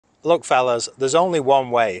Look, fellas, there's only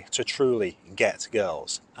one way to truly get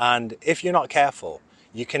girls. And if you're not careful,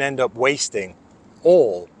 you can end up wasting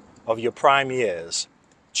all of your prime years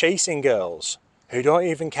chasing girls who don't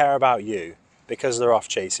even care about you because they're off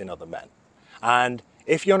chasing other men. And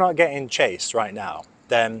if you're not getting chased right now,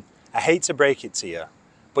 then I hate to break it to you,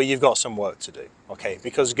 but you've got some work to do, okay?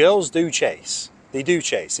 Because girls do chase. They do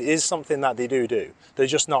chase. It is something that they do. They're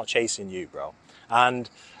just not chasing you, bro. And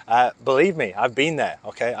believe me, I've been there,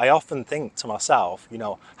 okay? I often think to myself, you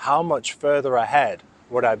know, how much further ahead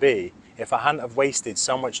would I be if I hadn't have wasted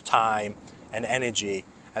so much time and energy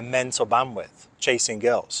and mental bandwidth chasing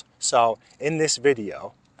girls? So in this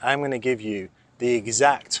video, I'm going to give you the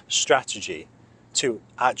exact strategy to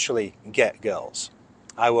actually get girls.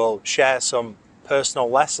 I will share some personal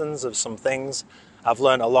lessons of some things I've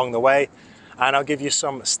learned along the way, and I'll give you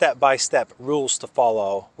some step-by-step rules to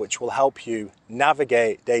follow which will help you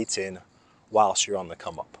navigate dating whilst you're on the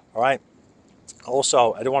come up, all right?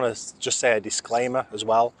 Also, I do want to just say a disclaimer as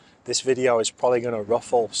well. This video is probably going to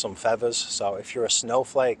ruffle some feathers, so if you're a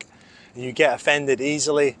snowflake and you get offended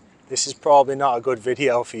easily, this is probably not a good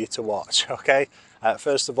video for you to watch, okay?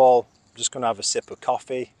 First of all, I'm just going to have a sip of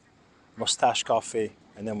coffee, mustache coffee,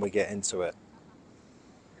 and then we get into it.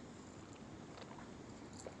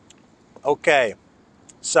 Okay,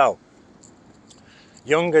 so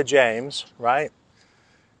younger James, right?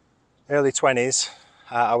 Early 20s.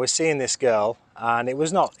 I was seeing this girl, and it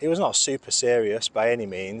was not super serious by any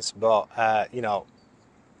means, but you know,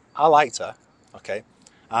 I liked her, okay?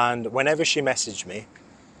 And whenever she messaged me,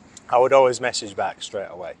 I would always message back straight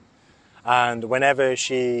away. And whenever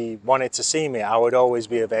she wanted to see me, I would always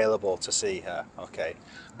be available to see her, okay?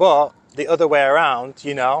 But the other way around,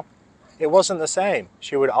 you know, it wasn't the same.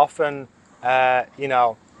 She would often, you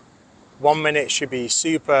know, 1 minute she'd be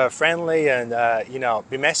super friendly and, you know,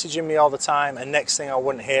 be messaging me all the time, and next thing I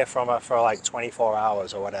wouldn't hear from her for like 24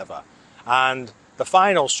 hours or whatever. And the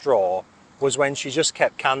final straw was when she just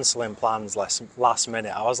kept cancelling plans last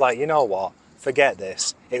minute. I was like, you know what, forget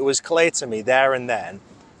this. It was clear to me there and then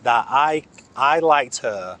that I liked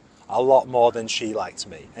her a lot more than she liked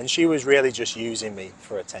me. And she was really just using me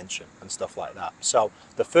for attention and stuff like that. So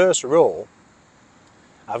the first rule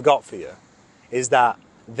I've got for you is that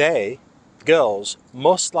girls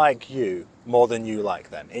must like you more than you like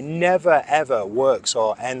them. It never ever works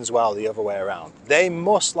or ends well the other way around. They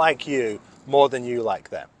must like you more than you like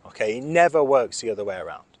them, okay? It never works the other way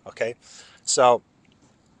around, okay? So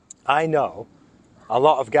I know a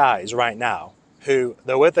lot of guys right now who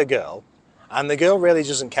they're with a girl and the girl really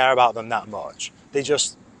doesn't care about them that much. They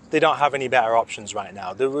don't have any better options right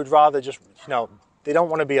now. They would rather just, you know, they don't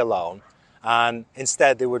want to be alone, and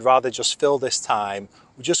instead they would rather just fill this time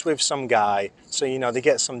just with some guy. So, you know, they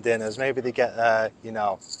get some dinners, maybe they get, you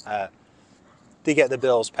know, they get the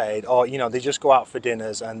bills paid, or, you know, they just go out for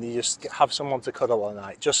dinners and they just have someone to cuddle all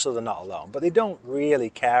night just so they're not alone. But they don't really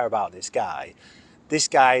care about this guy. This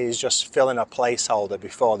guy is just filling a placeholder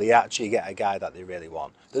before they actually get a guy that they really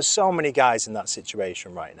want. There's so many guys in that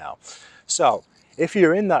situation right now. So if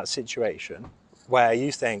you're in that situation where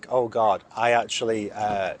you think, oh God, I actually,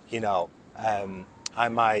 you know, I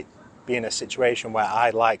might be in a situation where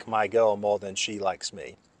I like my girl more than she likes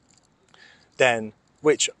me, then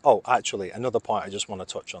actually, another point I just want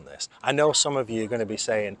to touch on this. I know some of you are going to be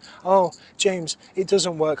saying, oh, James, it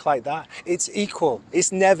doesn't work like that. It's equal.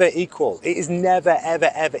 It's never equal. It is never, ever,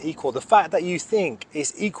 ever equal. The fact that you think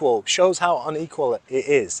it's equal shows how unequal it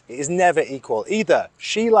is. It is never equal. Either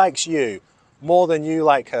she likes you more than you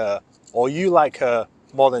like her, or you like her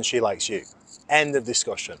more than she likes you. End of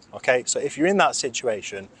discussion, okay? So if you're in that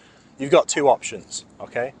situation, you've got two options,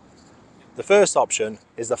 okay? The first option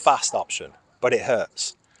is the fast option, but it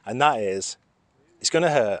hurts. And that is, it's going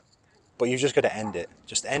to hurt, but you've just got to end it.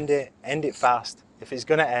 Just end it fast. If it's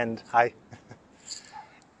going to end,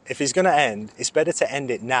 if it's going to end, it's better to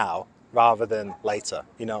end it now rather than later.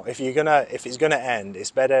 You know, if it's going to end,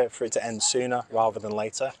 it's better for it to end sooner rather than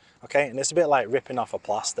later, okay? And it's a bit like ripping off a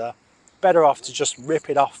plaster. Better off to just rip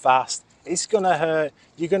it off fast. It's going to hurt,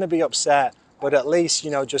 you're going to be upset, but at least,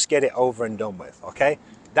 you know, just get it over and done with, okay?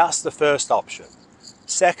 That's the first option.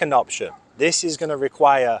 Second option, this is going to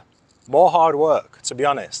require more hard work, to be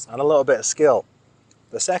honest, and a little bit of skill.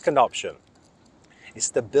 The second option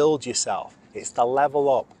is to build yourself. It's to level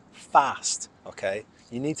up fast, okay?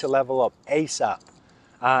 You need to level up ASAP.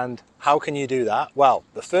 And how can you do that? Well,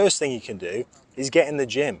 the first thing you can do is get in the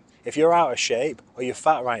gym. If you're out of shape or you're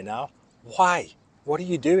fat right now, why? What are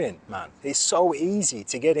you doing, man? It's so easy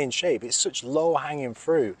to get in shape. It's such low-hanging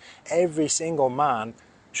fruit. Every single man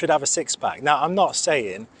should have a six-pack. Now, I'm not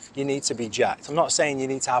saying you need to be jacked. I'm not saying you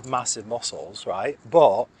need to have massive muscles, right?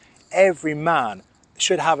 But Every man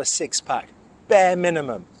should have a six-pack, bare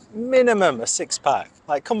minimum a six-pack.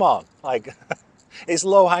 Like, come on, like, it's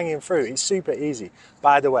low-hanging fruit. It's super easy.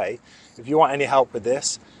 By the way, if you want any help with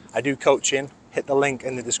this, I do coaching. Hit the link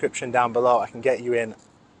in the description down below. I can get you in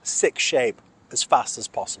sick shape as fast as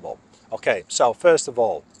possible. Okay, so first of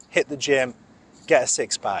all, hit the gym, get a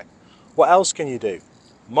six-pack. What else can you do?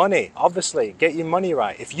 Money, obviously, get your money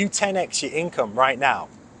right. If you 10x your income right now,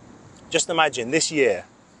 just imagine this year,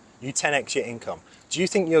 you 10x your income. Do you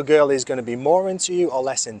think your girl is going to be more into you or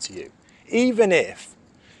less into you? Even if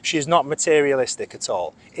she's not materialistic at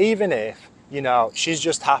all, even if, you know, she's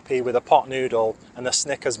just happy with a pot noodle and a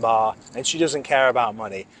Snickers bar and she doesn't care about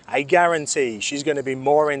money, I guarantee she's going to be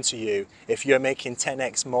more into you if you're making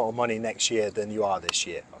 10x more money next year than you are this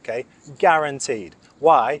year, okay? Guaranteed.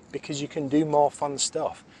 Why? Because you can do more fun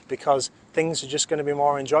stuff, because things are just going to be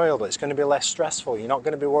more enjoyable. It's going to be less stressful. You're not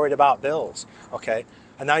going to be worried about bills, okay?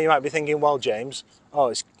 And now you might be thinking, well, James, oh,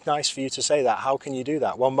 it's nice for you to say that. How can you do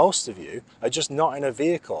that? Well, most of you are just not in a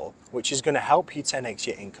vehicle which is going to help you 10x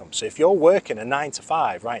your income. So if you're working a 9 to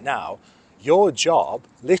 5 right now, your job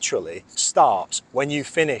literally starts when you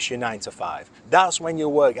finish your 9 to 5. That's when your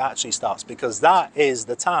work actually starts, because that is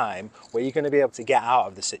the time where you're going to be able to get out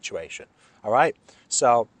of the situation. All right?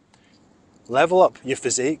 So level up your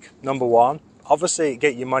physique, number one. Obviously,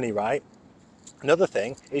 get your money right. Another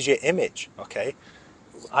thing is your image, okay?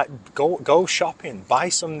 Go shopping, buy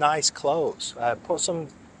some nice clothes,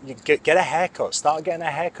 get a haircut, start getting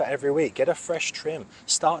a haircut every week, get a fresh trim,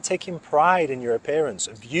 start taking pride in your appearance,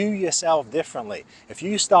 view yourself differently. If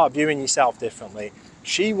you start viewing yourself differently,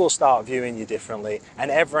 she will start viewing you differently,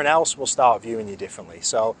 and everyone else will start viewing you differently.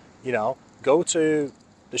 So, you know, go to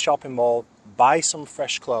the shopping mall, buy some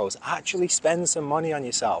fresh clothes, actually spend some money on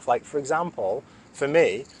yourself. Like, for example, for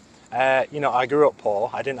me, you know, I grew up poor,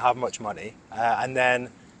 I didn't have much money, and then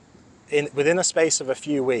within a space of a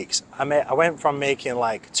few weeks, I went from making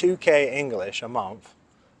like 2K English a month,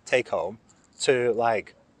 take home, to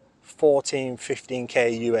like 14,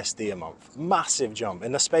 15K USD a month. Massive jump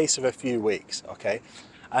in the space of a few weeks, okay?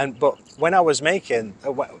 But when I was making,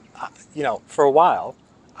 you know, for a while,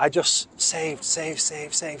 I just saved.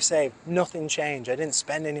 Nothing changed. I didn't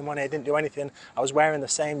spend any money. I didn't do anything. I was wearing the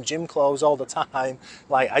same gym clothes all the time.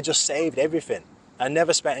 Like, I just saved everything. I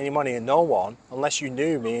never spent any money, and no one, unless you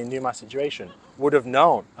knew me and knew my situation, would have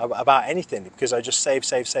known about anything, because I just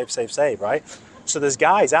save, right? So there's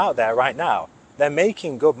guys out there right now, they're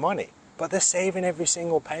making good money, but they're saving every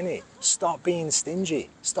single penny. Stop being stingy.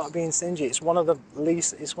 Stop being stingy. It's one of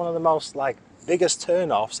the most like biggest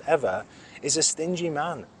turn-offs ever, is a stingy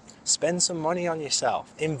man. Spend some money on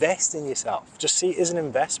yourself. Invest in yourself. Just see it as an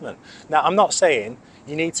investment. Now, I'm not saying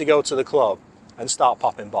you need to go to the club and start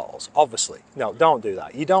popping bottles, obviously. No, don't do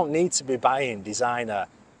that. You don't need to be buying designer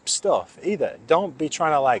stuff either. Don't be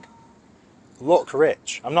trying to like look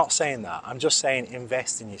rich. I'm not saying that. I'm just saying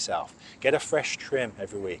invest in yourself. Get a fresh trim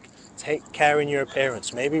every week. Take care in your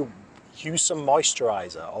appearance. Maybe use some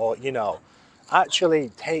moisturizer, or, you know,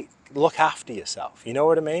 actually look after yourself. You know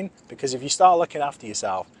what I mean? Because if you start looking after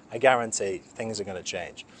yourself, I guarantee things are going to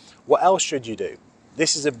change. What else should you do?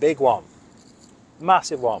 This is a big one,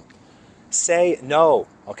 massive one. Say no,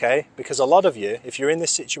 okay? Because a lot of you, if you're in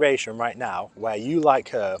this situation right now where you like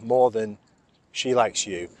her more than she likes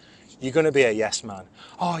you, you're going to be a yes man.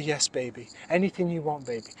 Oh, yes, baby. Anything you want,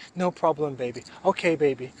 baby. No problem, baby. Okay,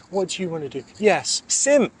 baby. What do you want to do? Yes.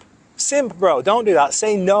 Simp. Simp, bro. Don't do that.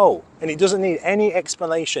 Say no. And it doesn't need any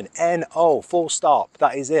explanation. N-O, full stop.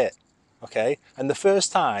 That is it. Okay? And the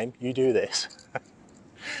first time you do this,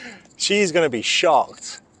 she's going to be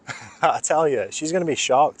shocked. I tell you, she's going to be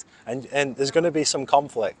shocked. And there's going to be some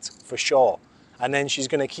conflict, for sure. And then she's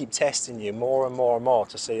going to keep testing you more and more and more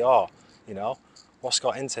to see, oh, you know, what's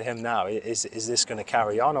got into him now? Is this going to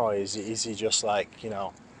carry on, or is he just like, you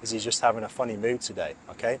know, is he just having a funny mood today?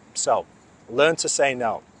 Okay? So, learn to say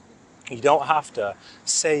no. You don't have to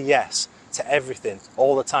say yes to everything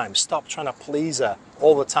all the time. Stop trying to please her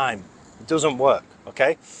all the time. It doesn't work,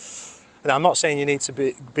 okay? And I'm not saying you need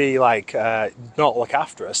to be like, not look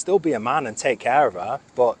after her. Still be a man and take care of her,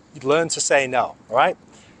 but learn to say no, all right?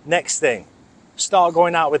 Next thing, start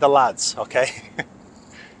going out with the lads, okay?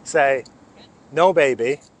 Say, no,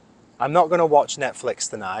 baby, I'm not going to watch Netflix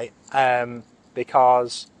tonight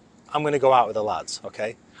because I'm going to go out with the lads,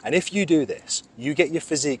 okay? And if you do this, you get your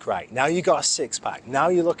physique right. Now you got a six-pack. Now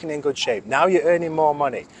you're looking in good shape. Now you're earning more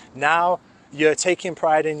money. Now you're taking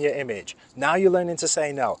pride in your image. Now you're learning to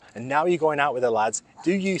say no. And now you're going out with the lads.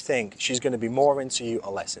 Do you think she's going to be more into you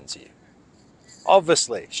or less into you?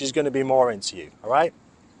 Obviously, she's going to be more into you, all right?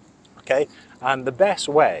 Okay? And the best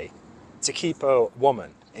way to keep a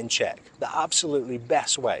woman in check, the absolutely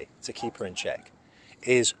best way to keep her in check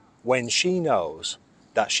is when she knows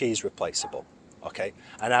that she's replaceable, okay?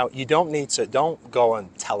 And now you don't go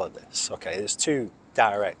and tell her this, okay? It's too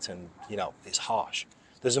direct and, you know, it's harsh.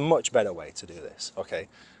 There's a much better way to do this, okay?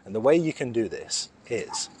 And the way you can do this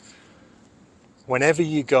is whenever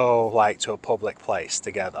you go like to a public place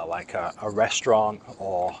together, like a restaurant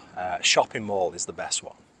or a shopping mall is the best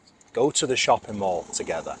one. Go to the shopping mall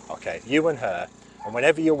together, okay? You and her, and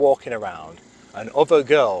whenever you're walking around and other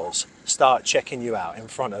girls start checking you out in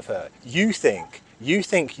front of her, you think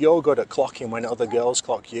you're good at clocking when other girls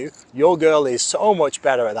clock you. Your girl is so much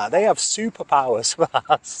better at that. They have superpowers for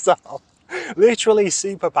that stuff. Literally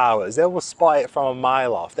superpowers. They will spot it from a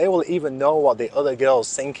mile off. They will even know what the other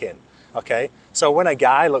girl's thinking, okay? So when a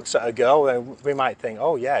guy looks at a girl, we might think,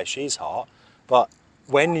 oh yeah, she's hot. But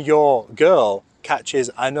when your girl catches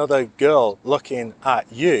another girl looking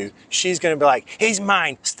at you, she's going to be like, he's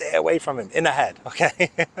mine, stay away from him, in the head, okay?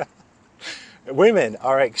 Women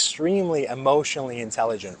are extremely emotionally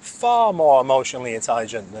intelligent, far more emotionally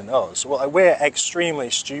intelligent than us. Well, we're extremely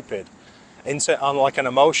stupid on like an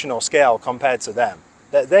emotional scale compared to them.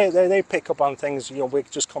 They pick up on things, you know, we're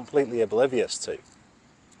just completely oblivious to.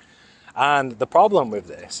 And the problem with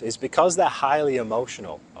this is because they're highly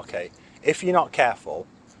emotional, okay, if you're not careful,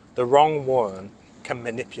 the wrong one can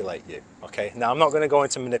manipulate you, okay? Now, I'm not going to go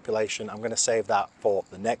into manipulation. I'm going to save that for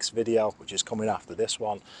the next video, which is coming after this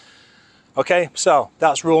one. Okay, so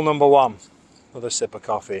that's rule number one. Another sip of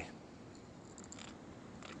coffee.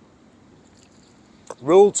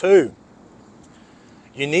 Rule two,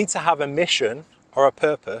 you need to have a mission or a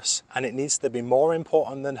purpose, and it needs to be more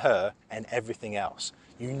important than her and everything else.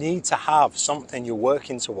 You need to have something you're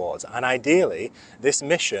working towards, and ideally, this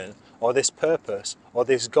mission or this purpose or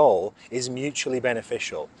this goal is mutually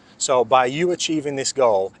beneficial. So by you achieving this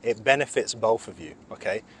goal, it benefits both of you,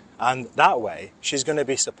 okay? And that way, she's going to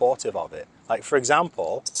be supportive of it. Like, for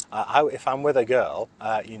example, if I'm with a girl,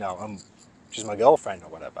 you know, she's my girlfriend or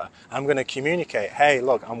whatever, I'm going to communicate, hey,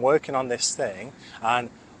 look, I'm working on this thing,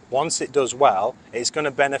 and once it does well, it's going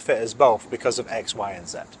to benefit us both because of X, Y, and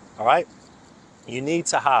Z, all right? You need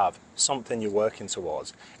to have something you're working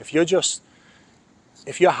towards.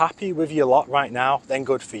 If you're happy with your lot right now, then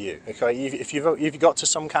good for you. Okay, if you've got to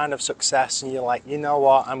some kind of success and you're like, you know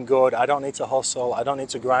what, I'm good, I don't need to hustle, I don't need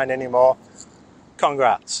to grind anymore,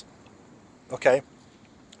 congrats, okay?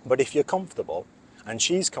 But if you're comfortable and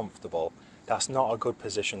she's comfortable, that's not a good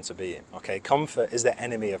position to be in, okay? Comfort is the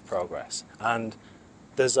enemy of progress. And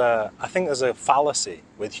I think there's a fallacy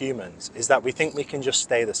with humans, is that we think we can just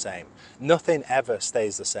stay the same. Nothing ever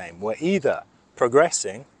stays the same. We're either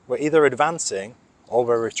progressing, we're either advancing, or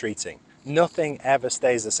we're retreating. Nothing ever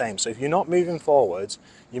stays the same. So if you're not moving forwards,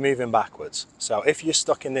 you're moving backwards. So if you're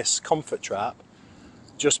stuck in this comfort trap,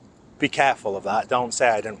 just be careful of that. Don't say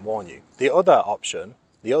I didn't warn you. The other option,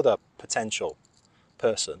 the other potential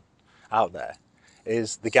person out there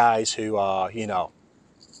is the guys who are, you know,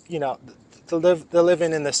 they're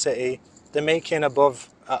living in the city, they're making above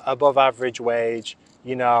average wage,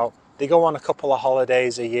 you know, they go on a couple of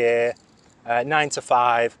holidays a year, 9 to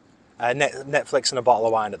 5, Netflix and a bottle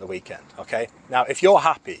of wine at the weekend, okay? Now, if you're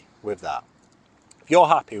happy with that, if you're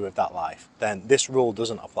happy with that life, then this rule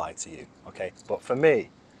doesn't apply to you, okay? But for me,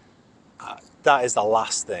 that is the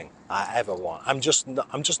last thing I ever want. I'm just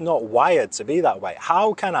not wired to be that way.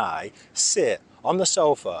 How can I sit on the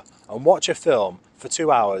sofa and watch a film for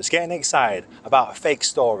 2 hours, getting excited about a fake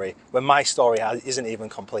story when my story isn't even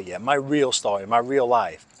complete yet? My real story, my real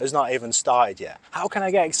life has not even started yet. How can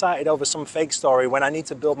I get excited over some fake story when I need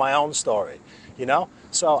to build my own story, you know?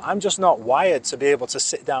 So I'm just not wired to be able to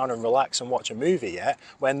sit down and relax and watch a movie yet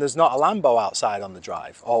when there's not a Lambo outside on the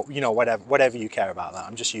drive, or, you know, whatever you care about that.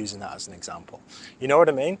 I'm just using that as an example. You know what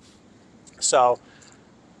I mean? So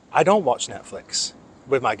I don't watch Netflix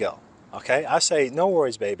with my girl. Okay, I say, no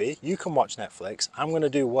worries, baby, you can watch Netflix, I'm going to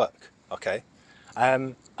do work, okay?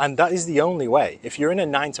 And that is the only way. If you're in a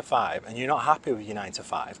 9 to 5 and you're not happy with your 9 to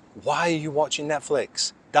 5, why are you watching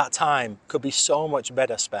Netflix? That time could be so much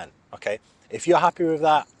better spent, okay? If you're happy with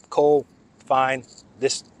that, cool, fine.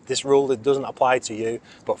 This rule, it doesn't apply to you.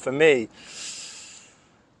 But for me,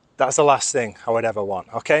 that's the last thing I would ever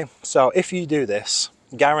want, okay? So if you do this,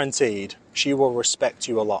 guaranteed, she will respect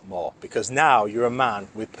you a lot more, because now you're a man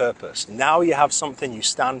with purpose. Now you have something you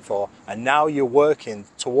stand for, and now you're working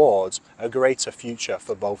towards a greater future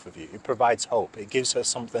for both of you. It provides hope. It gives her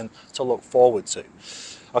something to look forward to.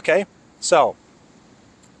 Okay? So,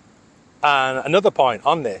 and another point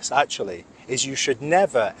on this actually is you should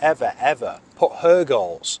never, ever, ever put her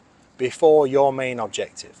goals before your main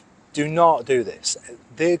objective. Do not do this.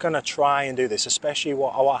 They're going to try and do this, especially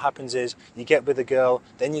what happens is you get with a girl,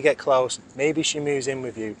 then you get close, maybe she moves in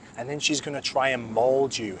with you, and then she's going to try and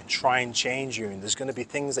mold you and try and change you, and there's going to be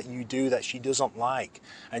things that you do that she doesn't like,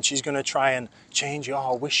 and she's going to try and change you.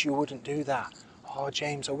 Oh, I wish you wouldn't do that. Oh,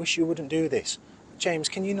 James, I wish you wouldn't do this. James,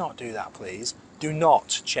 can you not do that, please? Do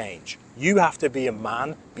not change. You have to be a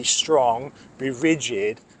man, be strong, be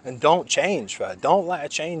rigid, and don't change for her. Don't let her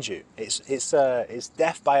change you. It's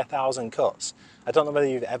death by 1,000 cuts. I don't know whether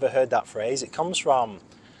you've ever heard that phrase. I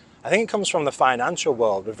think it comes from the financial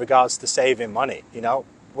world with regards to saving money. You know,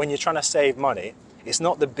 when you're trying to save money, it's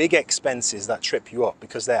not the big expenses that trip you up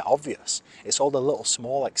because they're obvious. It's all the little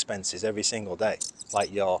small expenses every single day,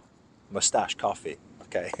 like your mustache coffee,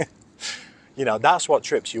 okay? You know, that's what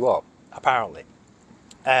trips you up, apparently.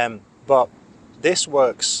 But this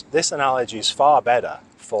analogy is far better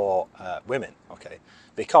for women, okay?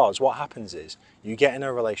 Because what happens is you get in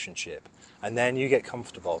a relationship and then you get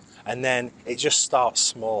comfortable and then it just starts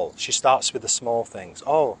small. She starts with the small things.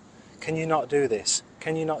 Oh, can you not do this?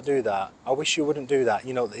 Can you not do that? I wish you wouldn't do that.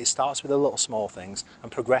 You know, it starts with the little small things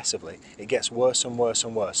and progressively it gets worse and worse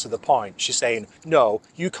and worse to the point she's saying, no,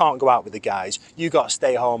 you can't go out with the guys. You got to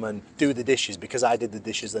stay home and do the dishes because I did the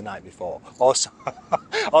dishes the night before. Or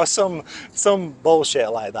some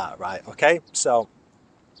bullshit like that, right? Okay? So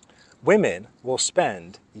women will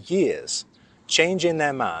spend years changing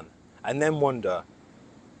their man and then wonder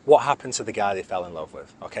what happened to the guy they fell in love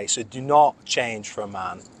with. Okay, so do not change for a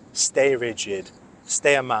man. Stay rigid,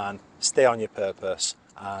 stay a man, stay on your purpose,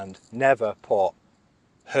 and never put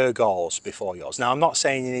her goals before yours. Now, I'm not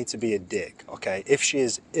saying you need to be a dick, okay? If she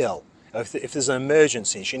is ill, if there's an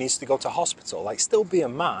emergency, she needs to go to hospital, like still be a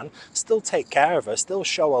man, still take care of her, still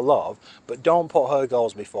show her love, but don't put her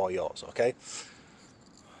goals before yours, okay?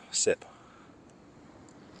 Sip.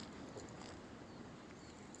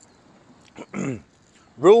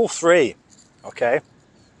 Rule 3, okay?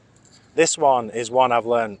 This one is one I've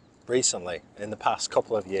learned recently in the past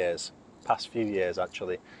couple of years, past few years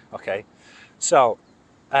actually, okay? So,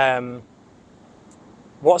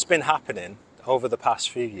 what's been happening over the past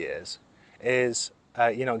few years is,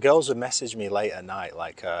 you know, girls would message me late at night,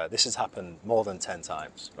 like this has happened more than 10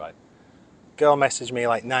 times, right? Girl messaged me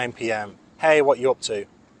like 9 p.m, hey, what you up to?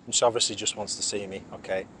 And she obviously just wants to see me,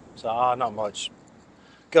 okay? So, not much.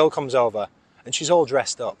 Girl comes over and she's all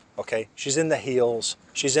dressed up, okay? She's in the heels,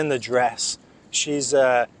 she's in the dress, she's,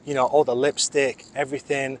 you know, all the lipstick,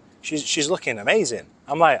 everything. She's looking amazing.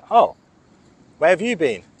 I'm like, oh, where have you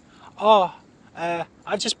been? Oh,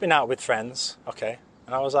 I've just been out with friends, okay?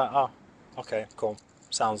 And I was like, oh, okay, cool,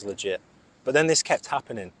 sounds legit. But then this kept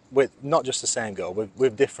happening with not just the same girl,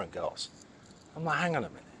 with different girls. I'm like, hang on a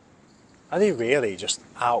minute. Are they really just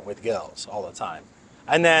out with girls all the time?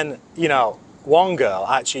 And then, you know, one girl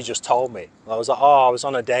actually just told me. I was like, oh, I was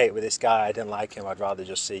on a date with this guy, I didn't like him, I'd rather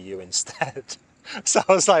just see you instead. So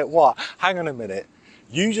I was like, what? Hang on a minute.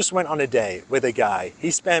 You just went on a date with a guy,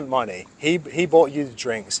 he spent money, he bought you the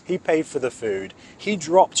drinks, he paid for the food, he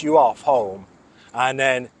dropped you off home, and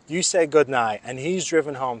then you said goodnight, and he's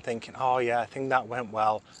driven home thinking, oh yeah, I think that went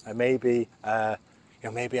well, and maybe, you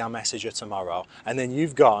know, maybe I'll message her tomorrow. And then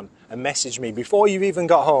you've gone and messaged me before you've even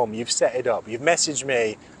got home. You've set it up. You've messaged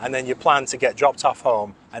me and then you plan to get dropped off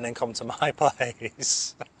home and then come to my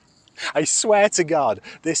place. I swear to God,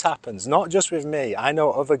 this happens. Not just with me. I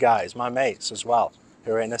know other guys, my mates as well,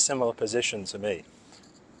 who are in a similar position to me.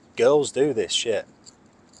 Girls do this shit.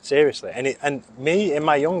 Seriously. And me in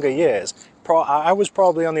my younger years, I was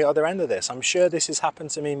probably on the other end of this. I'm sure this has happened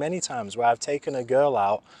to me many times where I've taken a girl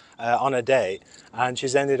out on a date and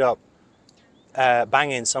she's ended up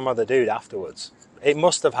banging some other dude afterwards. It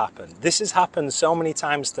must have happened. This has happened so many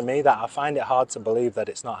times to me that I find it hard to believe that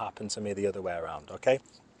it's not happened to me the other way around, okay?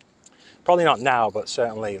 Probably not now, but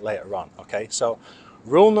certainly later on, okay? So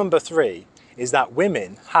rule number 3 is that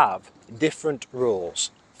women have different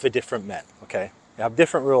rules for different men, okay? They have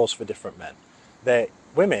different rules for different men.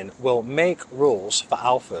 Women will make rules for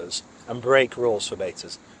alphas and break rules for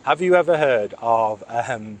betas. Have you ever heard of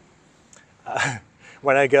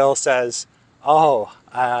when a girl says, oh,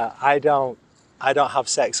 I don't have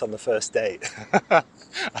sex on the first date?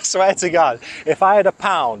 I swear to God, if I had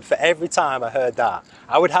 £1 for every time I heard that,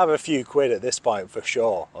 I would have a few quid at this point for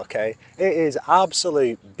sure, okay? It is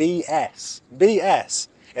absolute BS. BS.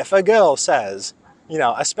 If a girl says, you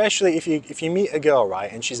know, especially if you meet a girl,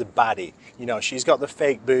 right, and she's a baddie, you know, she's got the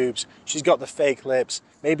fake boobs, she's got the fake lips,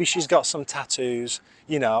 maybe she's got some tattoos,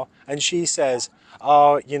 you know, and she says,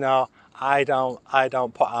 oh, you know, I don't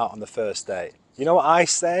put out on the first date. You know what I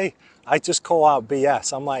say? I just call out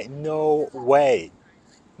BS. I'm like, no way.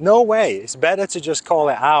 No way. It's better to just call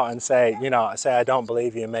it out and say, you know, say I don't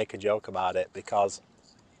believe you and make a joke about it, because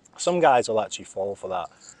some guys will actually fall for that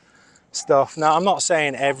stuff. Now, I'm not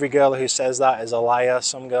saying every girl who says that is a liar.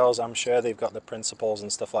 Some girls, I'm sure they've got the principles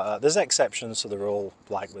and stuff like that. There's exceptions to the rule,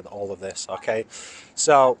 like with all of this, okay?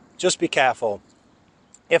 So just be careful.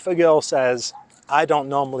 If a girl says, I don't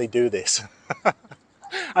normally do this,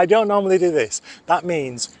 I don't normally do this, that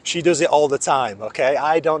means she does it all the time, okay?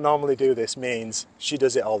 I don't normally do this means she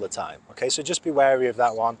does it all the time, okay? So just be wary of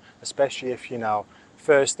that one, especially if, you know,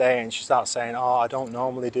 first day and she starts saying, oh, I don't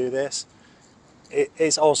normally do this.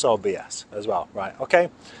 It's also BS as well, right? Okay,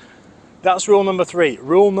 that's rule number 3.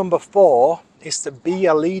 Rule number 4 is to be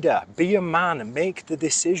a leader, be a man, make the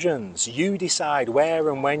decisions. You decide where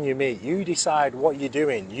and when you meet. You decide what you're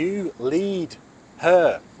doing. You lead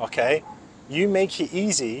her, okay? You make it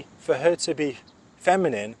easy for her to be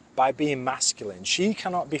feminine by being masculine. She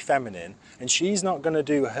cannot be feminine, and she's not going to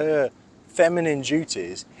do her feminine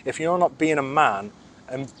duties if you're not being a man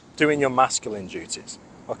and doing your masculine duties,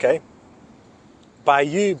 okay? By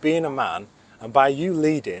you being a man, and by you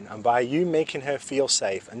leading, and by you making her feel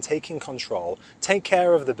safe and taking control, take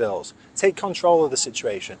care of the bills, take control of the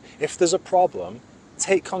situation. If there's a problem,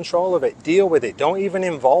 take control of it, deal with it, don't even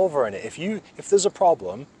involve her in it. If there's a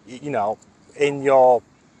problem, you know, in your,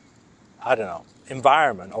 I don't know,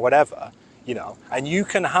 environment or whatever, you know, and you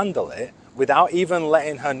can handle it without even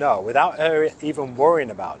letting her know, without her even worrying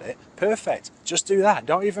about it, perfect. Just do that.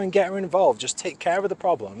 Don't even get her involved. Just take care of the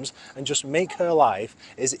problems and just make her life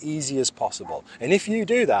as easy as possible. And if you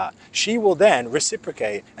do that, she will then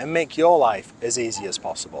reciprocate and make your life as easy as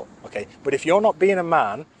possible, okay? But if you're not being a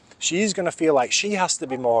man, she's going to feel like she has to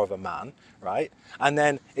be more of a man, right? And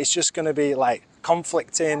then it's just going to be like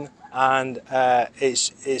conflicting, and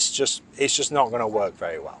it's just not going to work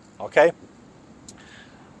very well, okay?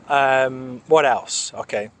 What else?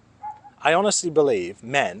 Okay, I honestly believe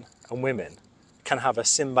men and women can have a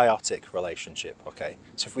symbiotic relationship, okay?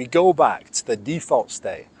 So if we go back to the default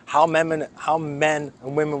state, how men and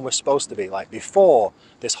women were supposed to be, like before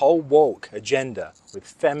this whole woke agenda with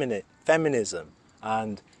feminism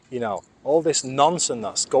and, you know, all this nonsense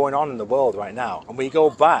that's going on in the world right now, and we go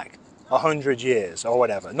back 100 years or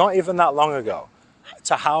whatever, not even that long ago,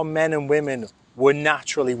 to how men and women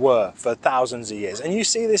were for thousands of years. And you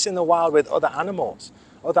see this in the wild with other animals.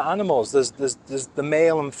 There's the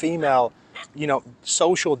male and female, you know,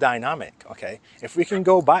 social dynamic, okay? If we can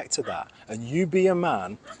go back to that, and you be a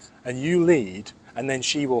man and you lead, and then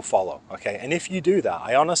she will follow, okay? And if you do that,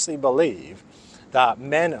 I honestly believe that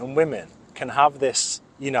men and women can have this,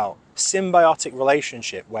 you know, symbiotic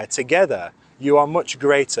relationship where together you are much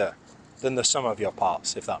greater than the sum of your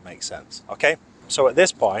parts, if that makes sense, okay? So at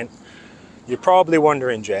this point, you're probably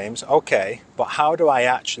wondering, James, okay, but how do I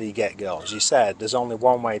actually get girls? You said there's only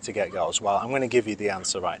one way to get girls. Well, I'm going to give you the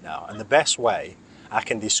answer right now. And the best way I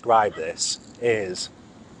can describe this is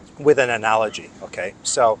with an analogy, okay?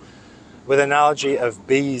 So with an analogy of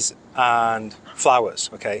bees and flowers,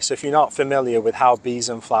 okay? So if you're not familiar with how bees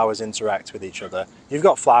and flowers interact with each other, you've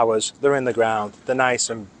got flowers, they're in the ground, they're nice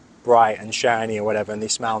and bright and shiny or whatever, and they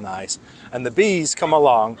smell nice. And the bees come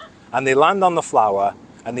along and they land on the flower,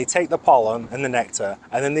 and they take the pollen and the nectar,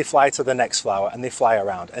 and then they fly to the next flower and they fly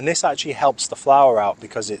around. And this actually helps the flower out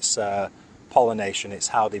because it's pollination, it's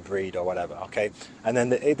how they breed or whatever, okay? And then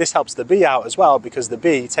this helps the bee out as well, because the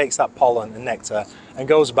bee takes that pollen and nectar and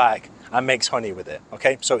goes back and makes honey with it,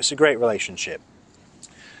 okay? So it's a great relationship.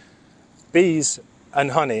 Bees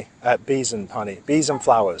and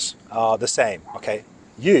flowers are the same, okay?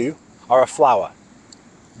 You are a flower,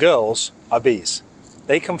 girls are bees.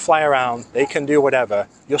 They can fly around, they can do whatever.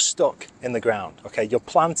 You're stuck in the ground, okay? You're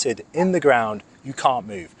planted in the ground, you can't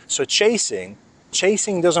move. So chasing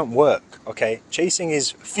doesn't work, okay? Chasing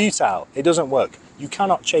is futile, it doesn't work. You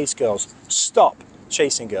cannot chase girls. Stop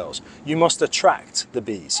chasing girls. You must attract the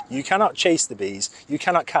bees. You cannot chase the bees, you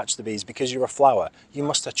cannot catch the bees because you're a flower. You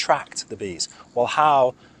must attract the bees. Well,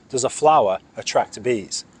 how does a flower attract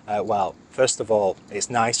bees? Well, first of all, it's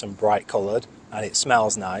nice and bright coloured, and it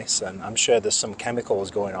smells nice, and I'm sure there's some chemicals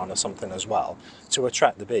going on or something as well to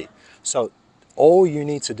attract the bee. So all you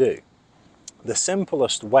need to do, the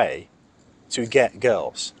simplest way to get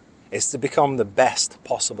girls, is to become the best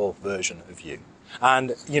possible version of you.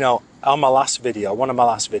 And, you know, on my last video, one of my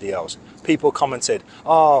last videos, people commented,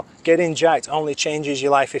 oh, getting jacked only changes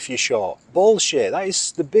your life if you're short. Bullshit, that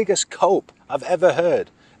is the biggest cope I've ever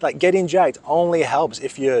heard. Like, getting jacked only helps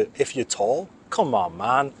if you're tall. Come on,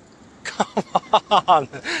 man. Come on.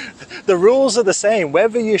 The rules are the same.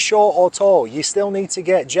 Whether you're short or tall, you still need to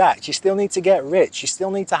get jacked. You still need to get rich. You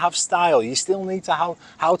still need to have style. You still need to have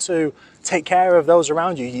how to take care of those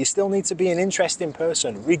around you. You still need to be an interesting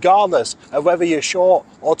person, regardless of whether you're short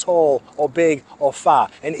or tall or big or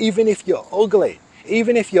fat. And even if you're ugly,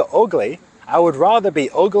 I would rather be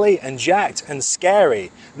ugly and jacked and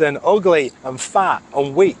scary than ugly and fat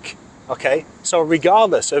and weak. Okay? So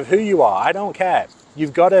regardless of who you are, I don't care.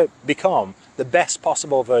 You've got to become the best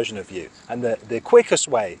possible version of you. And the quickest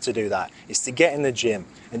way to do that is to get in the gym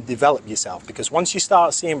and develop yourself. Because once you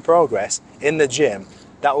start seeing progress in the gym,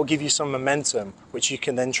 that will give you some momentum, which you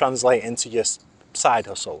can then translate into your side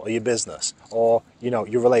hustle or your business or,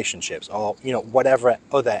 your relationships or, whatever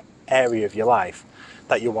other area of your life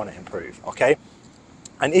that you want to improve. Okay?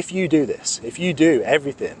 And if you do this, if you do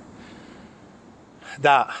everything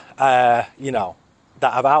that, that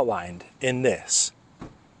I've outlined in this,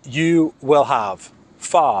 you will have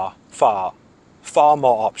far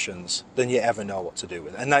more options than you ever know what to do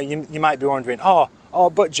with. And now you might be wondering,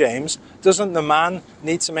 but James, doesn't the man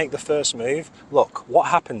need to make the first move? Look, what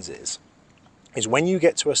happens is when you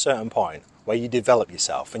get to a certain point where you develop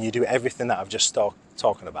yourself and you do everything that I've just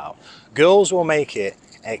talking about, girls will make it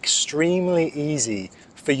extremely easy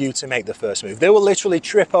for you to make the first move. They will literally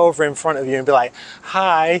trip over in front of you and be like,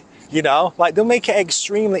 hi, they'll make it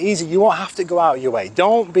extremely easy. You won't have to go out of your way.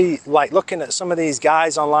 Don't be like looking at some of these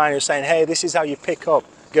guys online who are saying, hey, this is how you pick up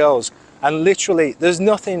girls. And literally, there's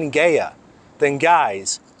nothing gayer than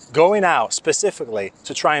guys going out specifically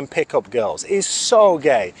to try and pick up girls. It is so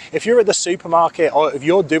gay. If you're at the supermarket or if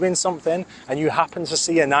you're doing something and you happen to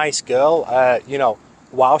see a nice girl,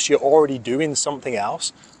 whilst you're already doing something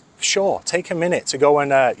else, sure, take a minute to go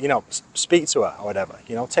and, speak to her or whatever.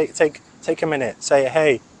 Take a minute, say,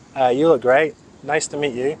 hey, you look great. Nice to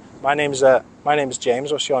meet you. My name's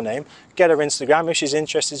James. What's your name? Get her Instagram. If she's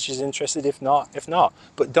interested, she's interested. If not.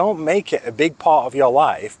 But don't make it a big part of your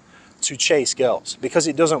life to chase girls, because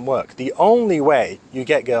it doesn't work. The only way you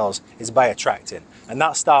get girls is by attracting. And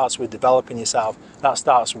that starts with developing yourself. That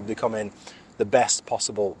starts with becoming the best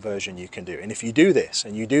possible version you can do. And if you do this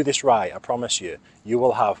and you do this right, I promise you, you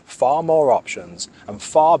will have far more options and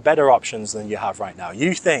far better options than you have right now.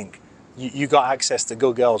 You think you got access to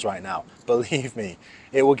good girls right now. Believe me,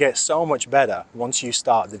 it will get so much better once you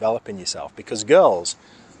start developing yourself, because girls,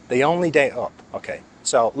 they only date up. Okay,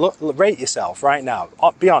 so rate yourself right now.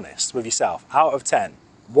 Be honest with yourself. Out of 10,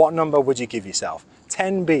 what number would you give yourself?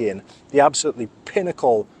 10 being the absolutely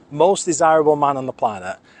pinnacle, most desirable man on the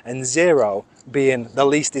planet, and 0 being the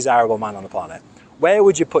least desirable man on the planet. Where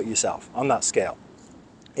would you put yourself on that scale?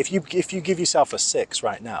 If you give yourself a 6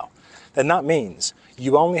 right now, then that means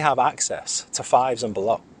you only have access to 5s and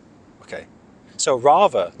below. Okay, so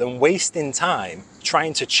rather than wasting time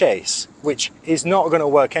trying to chase, which is not going to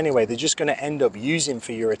work anyway, they're just going to end up using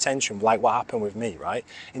for your attention, like what happened with me, right?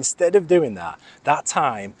 Instead of doing that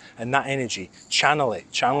time and that energy, channel it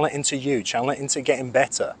into you, channel it into getting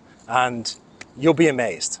better, and you'll be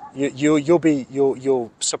amazed.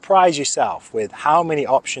 You'll surprise yourself with how many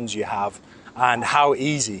options you have and how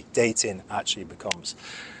easy dating actually becomes.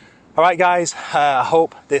 All right, guys, I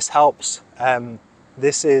hope this helps. I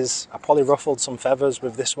probably ruffled some feathers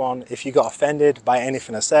with this one. If you got offended by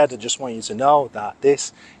anything I said, I just want you to know that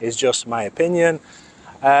this is just my opinion.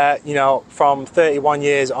 From 31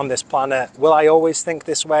 years on this planet, will I always think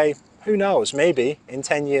this way? Who knows? Maybe in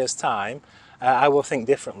 10 years' time, I will think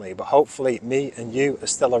differently. But hopefully me and you are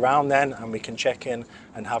still around then, and we can check in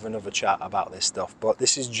and have another chat about this stuff. But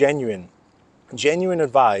this is genuine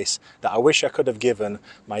advice that I wish I could have given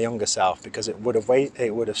my younger self, because it would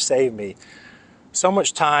have saved me so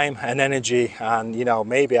much time and energy, and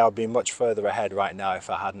maybe I'll be much further ahead right now if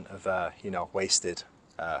I hadn't have wasted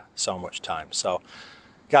so much time. So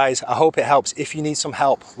guys, I hope it helps. If you need some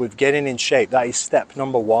help with getting in shape, that is step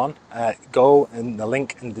number 1. Go in the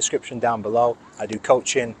link in the description down below. I do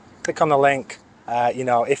coaching. Click on the link.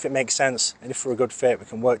 If it makes sense and if we're a good fit, we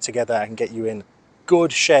can work together and get you in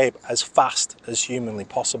good shape as fast as humanly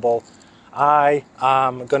possible. I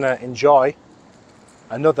am gonna enjoy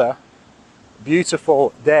another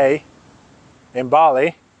beautiful day in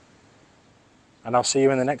Bali, and I'll see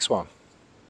you in the next one.